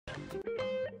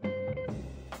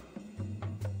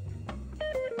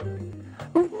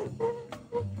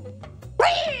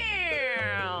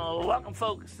Welcome,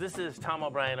 folks. This is Tom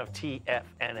O'Brien of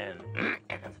TFNN.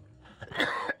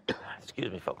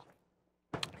 Excuse me, folks.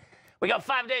 We go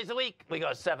 5 days a week. We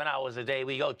go 7 hours a day.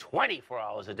 We go 24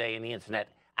 hours a day on the internet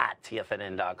at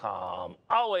TFNN.com.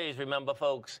 Always remember,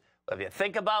 folks, whatever you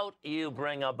think about, you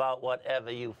bring about.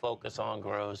 Whatever you focus on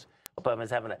grows. Hope everyone's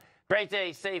having a great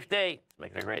day, safe day.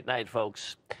 Make it a great night,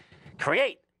 folks.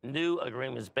 Create new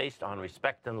agreements based on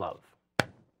respect and love.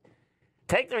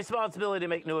 Take the responsibility to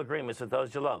make new agreements with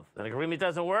those you love. If an agreement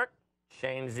doesn't work,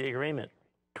 change the agreement.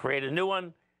 Create a new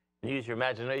one and use your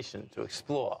imagination to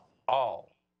explore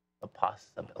all the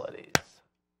possibilities.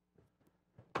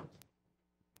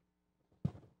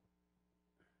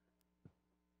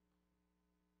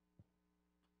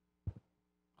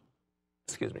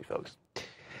 Excuse me, folks.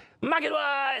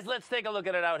 Market-wise, let's take a look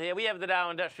at it out here. We have the Dow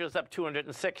Industrials up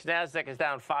 206. NASDAQ is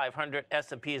down 500.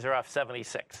 S&Ps are off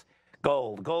 76.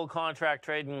 Gold contract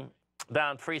trading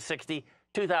down 360,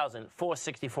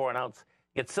 2,464 an ounce.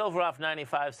 Get silver off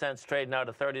 95 cents, trading out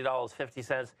at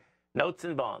 $30.50. Notes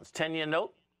and bonds. 10-year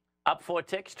note up 4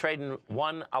 ticks, trading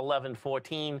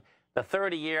 111.14. The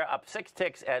 30-year up 6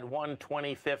 ticks at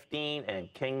 120.15.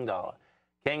 And King Dollar.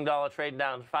 King Dollar trading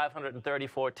down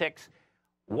 534 ticks,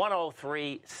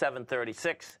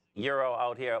 103.736. Euro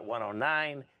out here at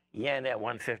 109. Yen at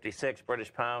 156,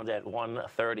 British pound at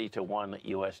 130 to 1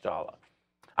 US dollar.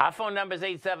 Our phone number is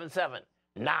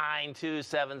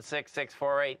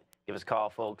 877-927-6648. Give us a call,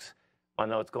 folks. I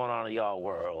know what's going on in your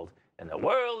world. In the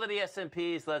world of the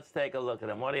S&Ps, let's take a look at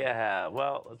them. What do you have?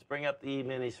 Well, let's bring up the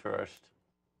E-minis first.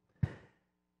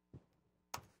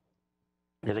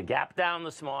 Did a gap down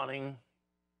this morning.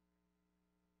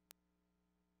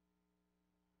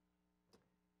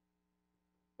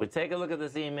 We take a look at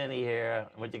this E-mini here.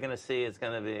 What you're going to see is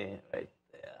going to be right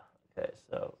there. Okay,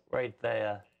 so right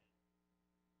there.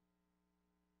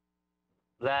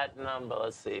 That number,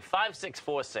 let's see,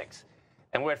 5646.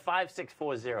 And we're at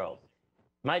 5640.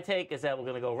 My take is that we're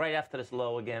going to go right after this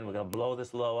low again. We're going to blow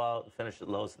this low out and finish the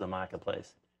lows of the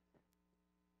marketplace.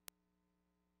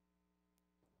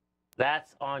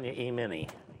 That's on your E-mini.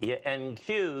 Your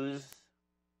NQs.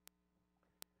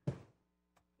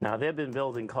 Now, they've been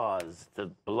building cars to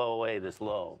blow away this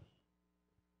low.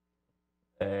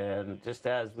 And just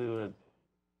as we would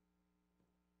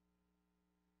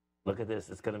look at this,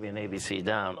 it's going to be an ABC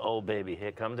down. Oh, baby,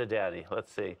 here come the daddy.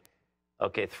 Let's see.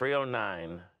 Okay,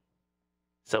 309.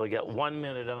 So we got 1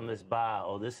 minute on this bar.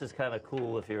 Oh, this is kind of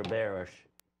cool if you're bearish,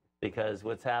 because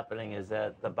what's happening is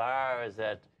that the bar is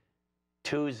at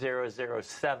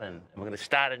 2007. And we're going to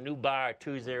start a new bar at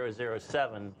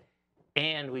 2007.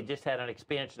 And we just had an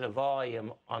expansion of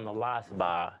volume on the last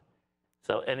bar.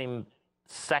 So any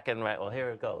second, right, well,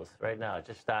 here it goes right now. It's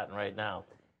just starting right now.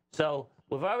 So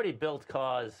we've already built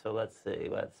cars. So let's see,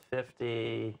 that's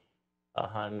 50,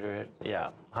 100,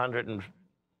 yeah, 100 and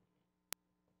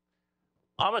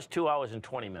almost 2 hours and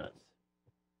 20 minutes.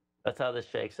 That's how this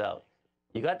shakes out.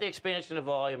 You got the expansion of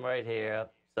volume right here.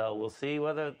 So we'll see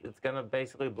whether it's going to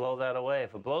basically blow that away.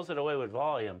 If it blows it away with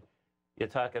volume, you're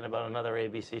talking about another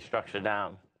ABC structure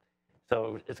down.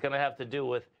 So it's going to have to do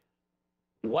with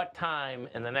what time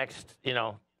in the next,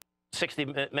 60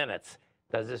 minutes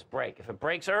does this break. If it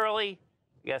breaks early,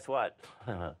 guess what?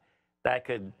 That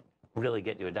could really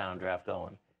get you a downdraft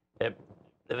going. If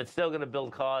it's still going to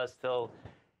build cars till,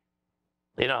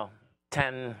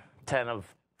 10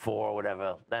 of 4 or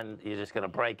whatever, then you're just going to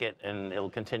break it and it'll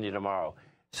continue tomorrow.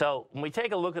 So when we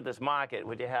take a look at this market,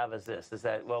 what you have is this, is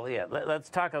that, well, yeah, let's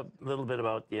talk a little bit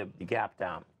about the gap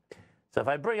down. So if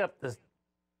I bring up this,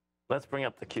 let's bring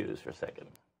up the Qs for a second.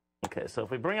 Okay, so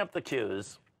if we bring up the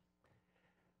Qs,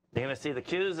 you're going to see the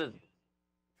Qs are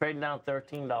trading down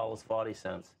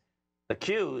 $13.40. The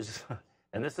Qs,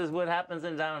 and this is what happens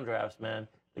in downdrafts, man.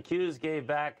 The Qs gave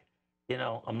back,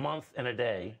 a month and a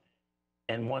day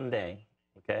and 1 day,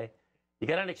 okay? You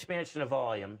got an expansion of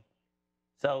volume.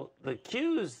 So the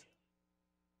Qs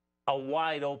are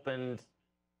wide open.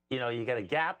 You got a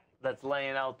gap that's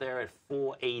laying out there at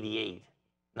 488.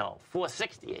 No,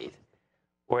 468.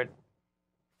 We're at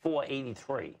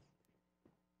 483.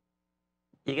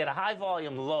 You get a high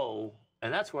volume low,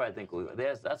 and that's where I think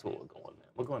that's where we're going,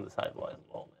 man. We're going this high volume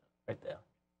low, man, right there.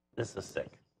 This is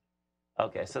sick.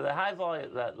 Okay, so the high volume,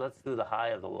 let's do the high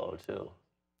of the low too,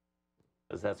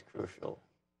 because that's crucial.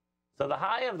 So the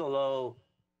high of the low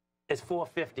is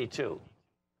 452.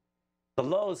 The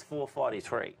low is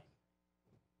 443.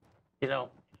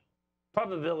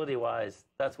 Probability-wise,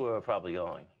 that's where we're probably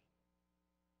going.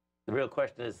 The real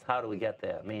question is, how do we get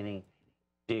there? Meaning,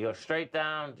 do you go straight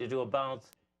down? Do you do a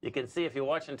bounce? You can see if you're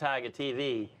watching Tiger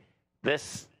TV,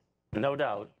 this, no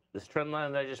doubt, this trend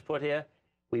line that I just put here,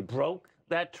 we broke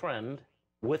that trend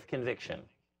with conviction.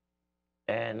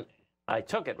 And I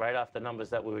took it right off the numbers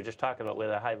that we were just talking about where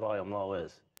the high volume low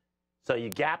is. So you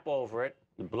gap over it,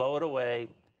 you blow it away.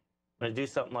 When you do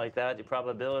something like that, your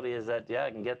probability is that, yeah,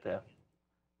 I can get there.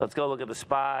 Let's go look at the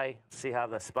SPY, see how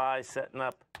the SPY is setting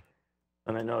up.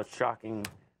 And I know it's shocking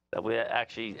that we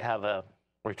actually have a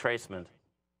retracement.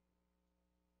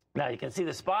 Now, you can see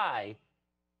the SPY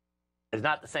is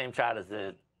not the same chart as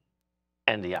the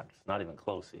NDX, not even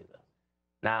close either.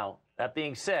 Now, that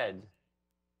being said,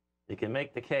 you can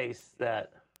make the case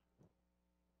that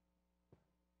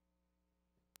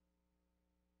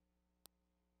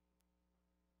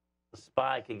the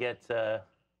SPY could get to,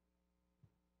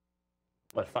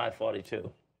 what,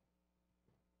 542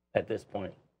 at this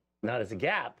point. Now, there's a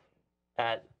gap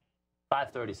at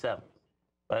 537.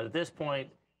 But at this point,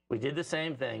 we did the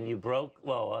same thing. You broke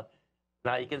lower.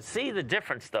 Now, you can see the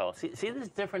difference, though. See this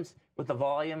difference with the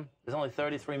volume? There's only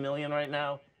 33 million right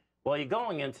now. Well, you're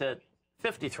going into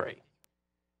 53.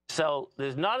 So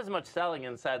there's not as much selling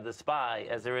inside the SPY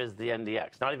as there is the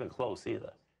NDX. Not even close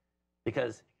either.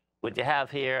 Because what you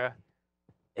have here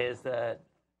is that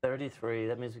 33.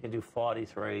 That means we can do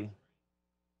 43.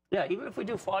 Yeah, even if we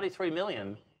do 43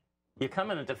 million, you're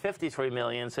coming into 53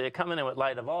 million, so you're coming in with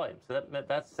lighter volume. So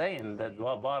that's saying that,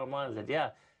 well, bottom line is that,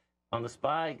 yeah, on the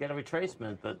SPY, get a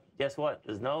retracement, but guess what?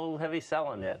 There's no heavy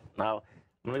selling yet. Now,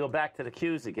 I'm going to go back to the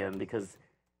Qs again, because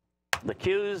the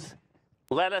Qs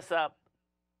let us up.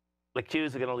 The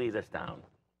Qs are going to lead us down.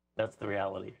 That's the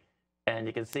reality. And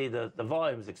you can see the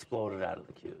volumes exploded out of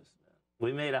the Qs.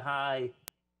 We made a high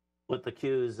with the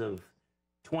Qs of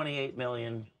 28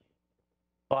 million.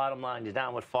 Bottom line, you're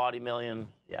down with 40 million.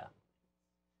 Yeah.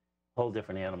 Whole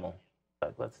different animal. In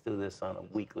fact, let's do this on a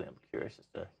weekly. I'm curious as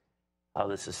to how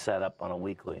this is set up on a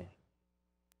weekly.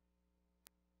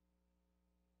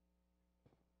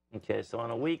 Okay, so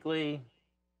on a weekly,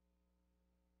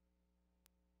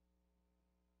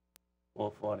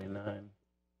 449,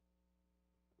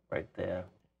 right there.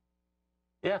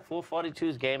 Yeah,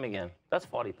 442's game again. That's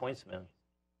 40 points, man.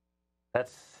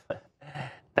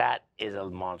 That is a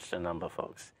monster number,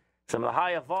 folks. Some of the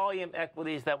higher volume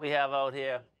equities that we have out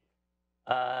here.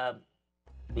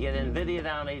 You get NVIDIA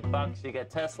down $8. You get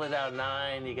Tesla down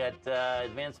 9. You get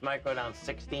Advanced Micro down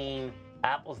 16.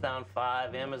 Apple's down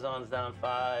 5. Amazon's down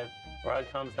 5.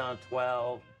 Broadcom's down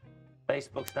 12.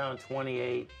 Facebook's down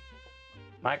 28.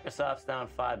 Microsoft's down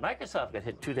 5. Microsoft got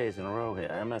hit 2 days in a row here.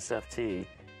 MSFT.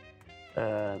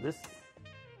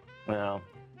 Well.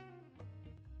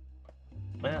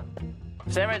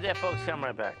 Stay right there, folks. Come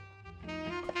right back.